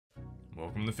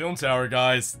Welcome to Film Tower,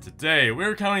 guys. Today,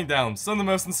 we're counting down some of the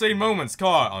most insane moments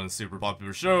caught on the super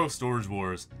popular show, Storage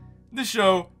Wars. This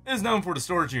show is known for the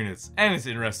storage units and its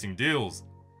interesting deals.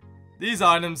 These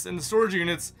items in the storage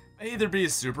units may either be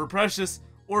super precious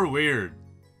or weird.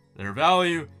 Their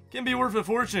value can be worth a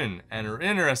fortune and are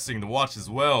interesting to watch as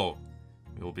well.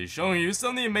 We will be showing you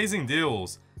some of the amazing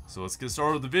deals, so let's get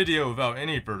started with the video without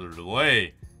any further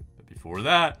delay. But before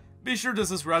that, be sure to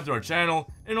subscribe to our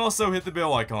channel and also hit the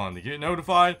bell icon to get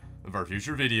notified of our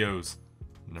future videos.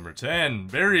 Number 10.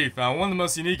 Barry found one of the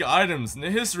most unique items in the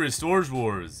history of Storage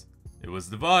Wars. It was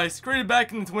a device created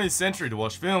back in the 20th century to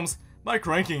watch films by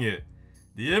cranking it.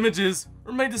 The images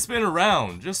were made to spin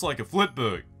around just like a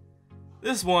flipbook.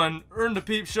 This one earned a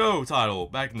Peep Show title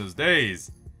back in those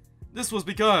days. This was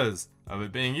because of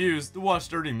it being used to watch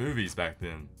dirty movies back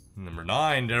then. Number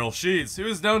 9. Daryl Sheets, who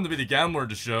is known to be the gambler of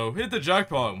the show, hit the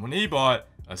jackpot when he bought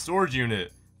a storage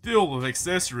unit filled with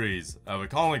accessories of a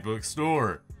comic book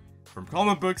store. From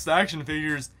comic books to action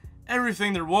figures,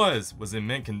 everything there was in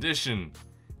mint condition.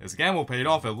 His gamble paid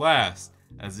off at last,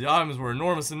 as the items were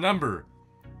enormous in number.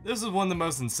 This is one of the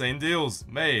most insane deals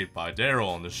made by Daryl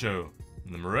on the show.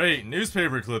 Number 8.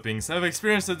 Newspaper clippings have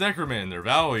experienced a decrement in their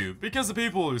value because of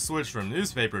people who switched from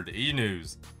newspaper to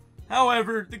e-news.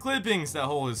 However, the clippings that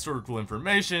hold historical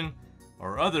information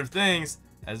or other things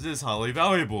as is highly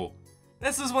valuable.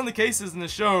 This is one of the cases in the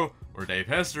show where Dave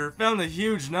Hester found a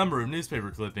huge number of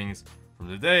newspaper clippings from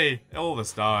the day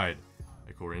Elvis died.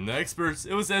 According to experts,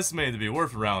 it was estimated to be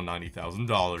worth around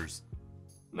 $90,000.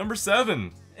 Number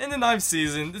 7. In the 9th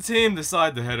season, the team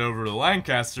decided to head over to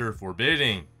Lancaster for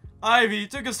bidding. Ivy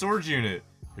took a storage unit,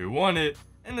 who won it,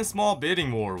 in a small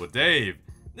bidding war with Dave.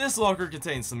 This locker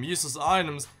contained some useless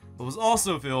items, but was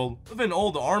also filled with an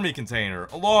old army container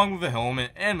along with a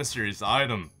helmet and mysterious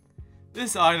item.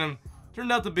 This item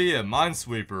turned out to be a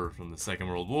minesweeper from the Second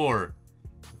World War.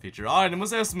 The featured item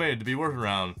was estimated to be worth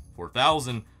around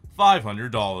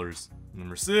 $4,500.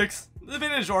 Number 6. The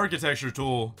vintage architecture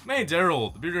tool made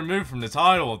Daryl to be removed from the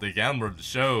title of the gambler of the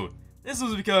show. This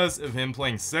was because of him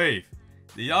playing safe.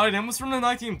 The item was from the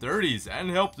 1930s and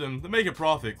helped him to make a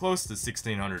profit close to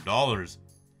 $1,600.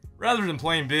 Rather than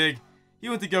playing big, he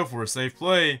went to go for a safe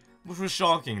play, which was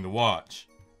shocking to watch.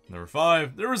 Number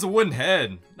 5. There was a wooden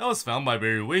head that was found by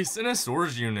Barry Weiss in a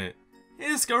storage unit. He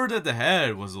discovered that the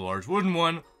head was a large wooden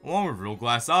one, along with real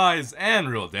glass eyes and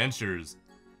real dentures.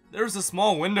 There was a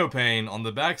small window pane on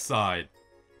the back side.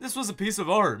 This was a piece of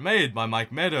art made by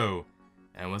Mike Meadow,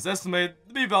 and was estimated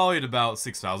to be valued about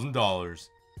 $6,000.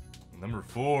 Number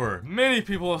 4. Many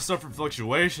people have suffered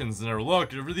fluctuations in their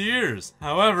luck over the years.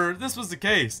 However, this was the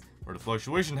case, where the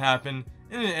fluctuation happened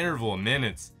in an interval of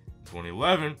minutes. In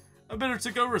 2011, a bidder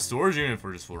took over a storage unit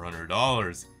for just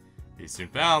 $400. He soon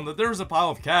found that there was a pile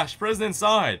of cash present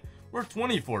inside, worth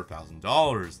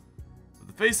 $24,000. But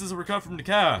the faces were cut from the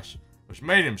cash, which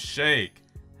made him shake.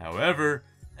 However,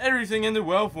 everything ended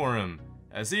well for him,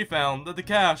 as he found that the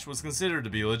cash was considered to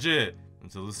be legit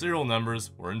until the serial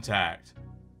numbers were intact.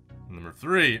 Number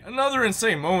 3. Another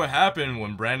insane moment happened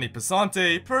when Brandy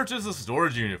Passante purchased a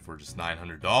storage unit for just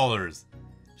 $900.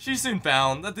 She soon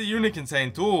found that the unit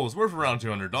contained tools worth around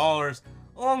 $200,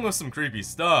 along with some creepy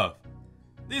stuff.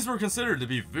 These were considered to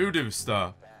be voodoo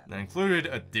stuff that included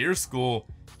a deer skull,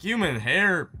 human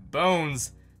hair,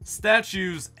 bones,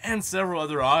 statues, and several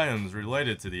other items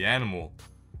related to the animal.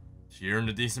 She earned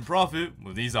a decent profit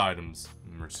with these items.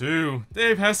 Number 2.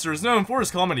 Dave Hester is known for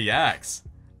his comedy acts.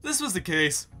 This was the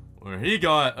case where he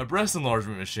got a breast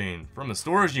enlargement machine from a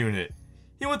storage unit.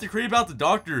 He went to creep out the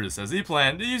doctors as he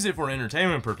planned to use it for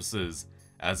entertainment purposes,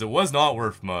 as it was not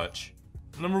worth much.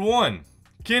 Number 1.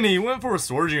 Kenny went for a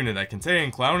storage unit that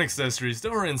contained clown accessories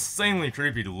that were insanely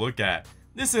creepy to look at.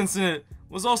 This incident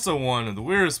was also one of the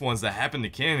weirdest ones that happened to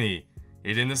Kenny.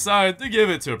 He didn't decide to give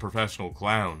it to a professional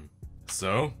clown.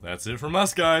 So, that's it from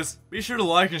us, guys. Be sure to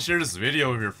like and share this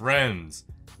video with your friends.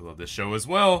 If you love this show as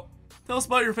well, tell us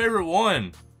about your favorite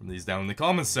one from these down in the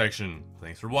comments section.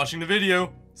 Thanks for watching the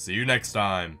video. See you next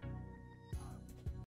time.